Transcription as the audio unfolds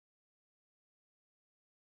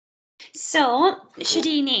So,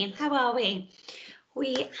 Shadini, how are we?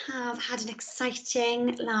 We have had an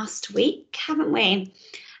exciting last week, haven't we?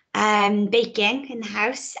 Baking in the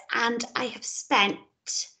house, and I have spent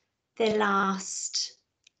the last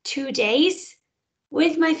 2 days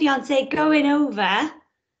with my fiance going over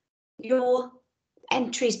your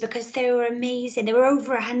entries because they were amazing. They were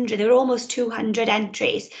over 100, they were almost 200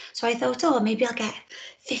 entries. So I thought, oh, maybe I'll get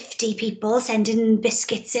 50 people sending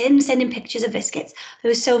biscuits in, sending pictures of biscuits. There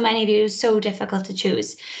were so many of you, it was so difficult to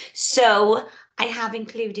choose. So I have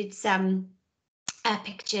included some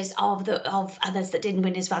pictures of others that didn't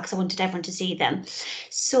win as well because I wanted everyone to see them.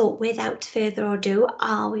 So without further ado,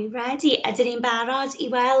 are we ready? Ydyn ni'n barod I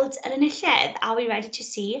weld yr enillydd? Are we ready to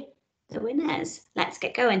see the winners? Let's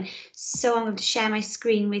get going. So I'm going to share my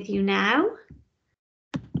screen with you now.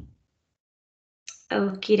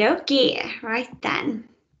 Okie dokie, right then.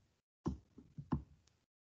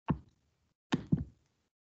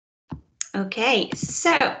 Okay,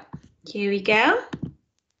 so here we go.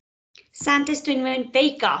 Santes Dwynwen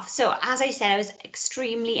Bake Off. So as I said, I was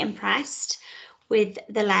extremely impressed with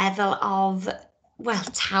the level of, well,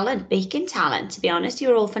 talent, baking talent, to be honest. You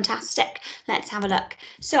were all fantastic. Let's have a look.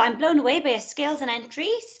 So I'm blown away by your skills and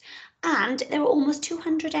entries, and there were almost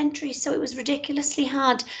 200 entries, so it was ridiculously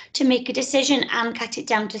hard to make a decision and cut it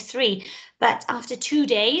down to 3. But after 2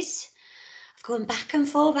 days of going back and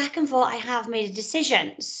forth, I have made a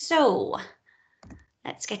decision. So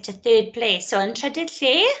let's get to 3rd place. So yn trydydd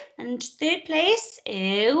lle, and 3rd place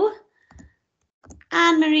yw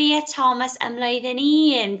Anne-Maria Thomas ymlwyddyn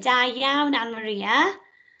 1. Da iawn, Anne-Maria.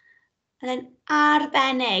 And then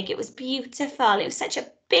arbennig, it was beautiful. It was such a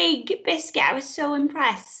big biscuit. I was so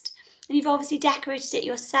impressed. And you've obviously decorated it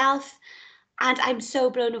yourself. And I'm so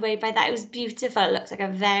blown away by that. It was beautiful. It looks like a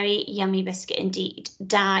very yummy biscuit indeed.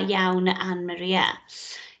 Da iawn, Anne-Maria.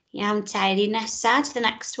 Iawn te, nesa to the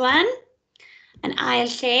next one. An ail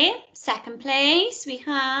lle, 2nd place, we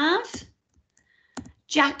have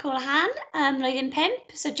Jack Olahan, mlwyddyn 5.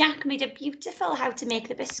 So Jack made a beautiful how to make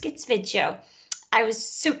the biscuits video. I was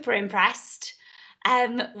super impressed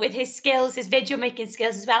with his skills, his video making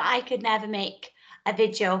skills as well. I could never make a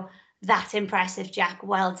video that impressive, Jack.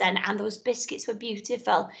 Well done. And those biscuits were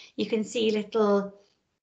beautiful. You can see little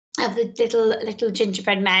of the little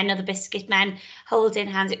gingerbread men or the biscuit men holding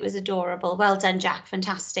hands. It was adorable. Well done, Jack.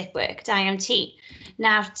 Fantastic work. IMT.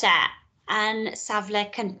 Nawr te, yn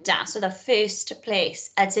safle cynta. So the 1st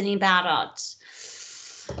place. Ydyn ni'n barod?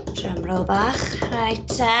 Drumroll bach. Right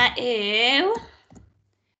te yw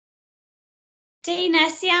Dana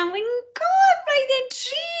Sian Wingod, blwyddyn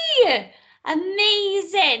 3.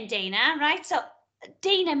 Amazing, Dana. Right, so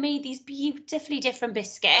Dana made these beautifully different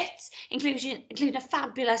biscuits, including a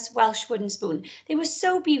fabulous Welsh wooden spoon. They were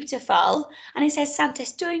so beautiful, and it says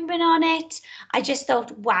Santes Dwynwen on it. I just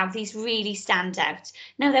thought, wow, these really stand out.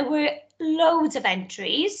 Now, there were loads of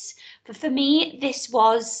entries, but for me, this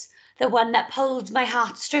was the one that pulled my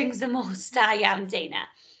heartstrings the most. I am Dana.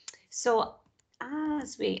 So,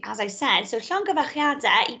 as I said, so llongyfarchiadau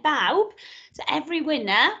I bawb. So every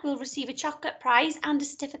winner will receive a chocolate prize and a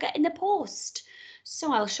certificate in the post.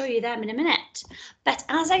 So I'll show you them in a minute. But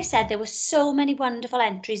as I said, there were so many wonderful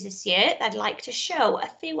entries this year that I'd like to show a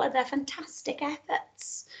few other fantastic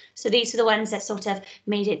efforts. So these are the ones that sort of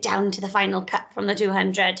made it down to the final cut from the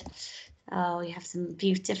 200. Oh, we have some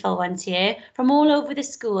beautiful ones here from all over the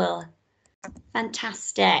school.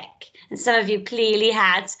 Fantastic. And some of you clearly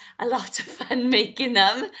had a lot of fun making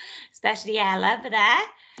them, especially Ella over there.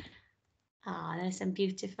 Oh, there's some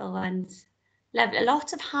beautiful ones. Lovely. A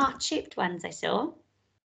lot of heart-shaped ones I saw.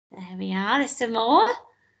 There we are. There's some more.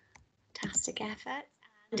 Fantastic effort.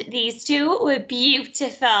 And these two were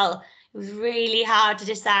beautiful. It was really hard to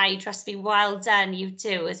decide. Trust me, well done, you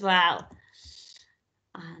two as well.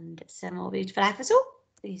 And some more beautiful efforts. Oh,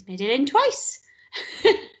 these made it in twice.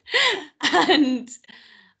 And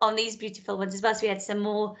on these beautiful ones as well. So we had some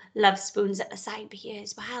more love spoons at the side here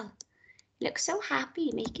as well. Look so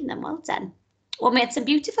happy making them. Well done. Well, we had some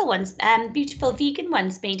beautiful ones, beautiful vegan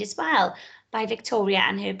ones made as well by Victoria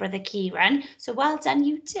and her brother Kieran. So well done,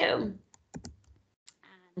 you two.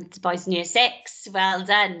 And the boys in year 6, well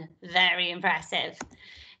done. Very impressive.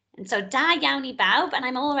 And so da iawn I bawb, and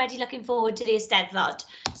I'm already looking forward to the Eisteddfod.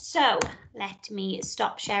 So let me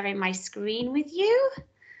stop sharing my screen with you.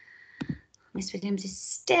 Miss Williams is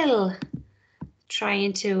still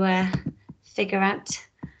trying to figure out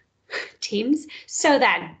teams. So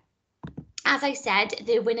then, as I said,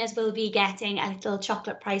 the winners will be getting a little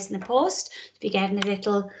chocolate prize in the post. Be getting a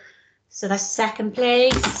little, so that's 2nd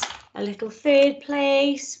place, a little 3rd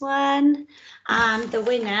place one, and the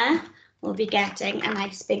winner will be getting a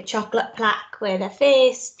nice big chocolate plaque with a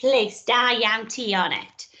first place da iawn ti on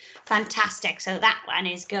it. Fantastic. So that one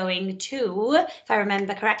is going to, if I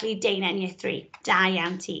remember correctly, Dana in year 3. Da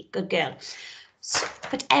iawn ti. Good girl. So,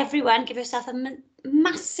 but everyone, give yourself a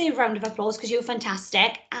massive round of applause because you're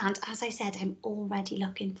fantastic. And as I said, I'm already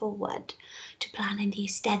looking forward to planning the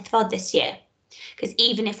Eisteddfod this year. Because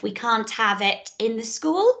even if we can't have it in the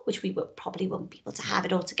school, which we probably won't be able to have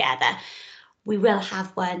it all together, we will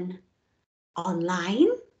have one online,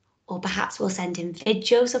 or perhaps we'll send in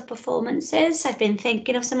videos of performances. I've been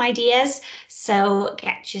thinking of some ideas, so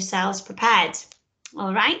get yourselves prepared.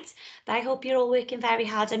 All right, but I hope you're all working very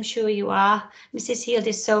hard. I'm sure you are. Mrs. Heald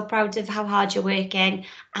is so proud of how hard you're working,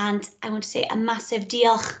 and I want to say a massive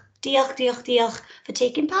diolch, diolch, diolch, diolch for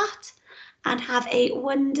taking part, and have a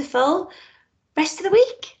wonderful rest of the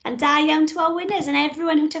week. And da iawn to our winners and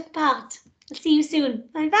everyone who took part. I'll see you soon.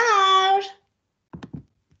 Bye bye.